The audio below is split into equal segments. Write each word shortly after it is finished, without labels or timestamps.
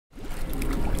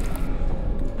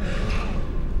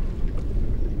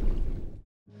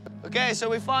Okay, so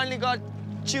we finally got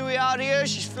Chewie out here.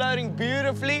 She's floating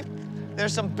beautifully.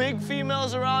 There's some big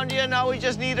females around here. Now we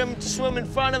just need him to swim in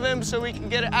front of him so we can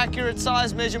get an accurate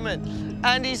size measurement.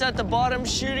 Andy's at the bottom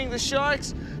shooting the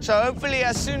sharks. So hopefully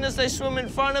as soon as they swim in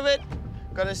front of it,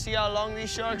 gonna see how long these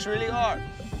sharks really are.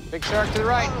 Big shark to the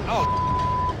right.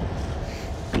 Oh.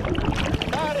 There's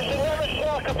another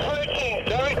shark approaching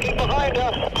directly behind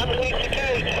us underneath the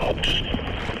cage.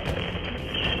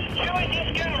 Chewie,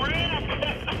 just get rammed.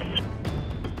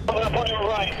 Coming up on your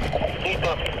right,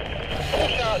 deeper. Two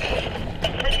sharks.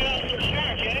 Pretty awesome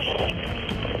shark, eh?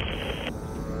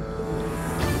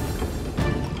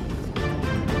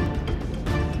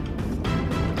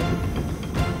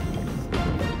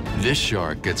 This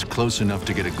shark gets close enough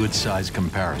to get a good size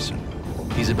comparison.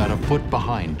 He's about a foot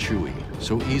behind Chewie,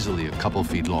 so easily a couple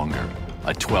feet longer.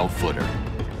 A 12-footer.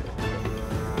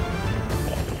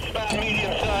 About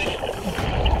medium size.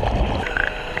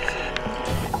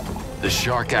 The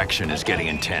shark action is getting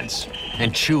intense,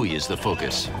 and Chewie is the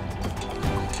focus.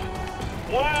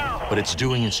 Wow! But it's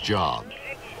doing its job.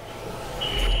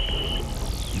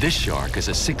 This shark is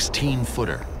a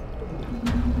 16-footer.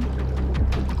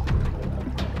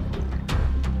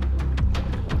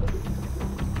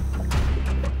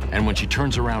 And when she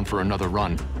turns around for another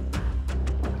run,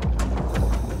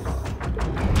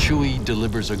 Chewie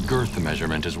delivers a girth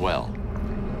measurement as well.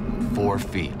 4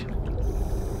 feet.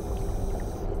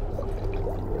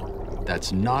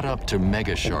 That's not up to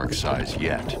mega shark size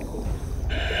yet. We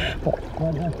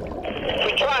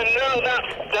try and narrow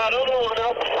that other one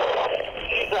up.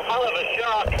 She's a hell of a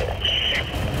shark.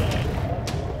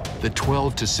 The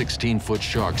 12 to 16-foot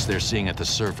sharks they're seeing at the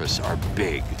surface are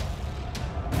big.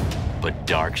 But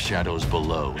dark shadows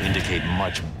below indicate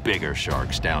much bigger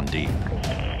sharks down deep.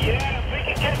 Yeah, if we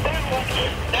can get that one,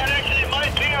 that actually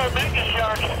might be our mega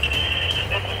shark.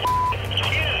 It's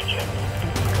huge.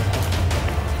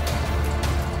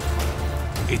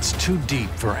 It's too deep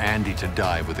for Andy to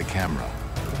dive with a camera.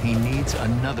 He needs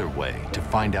another way to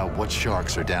find out what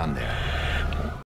sharks are down there.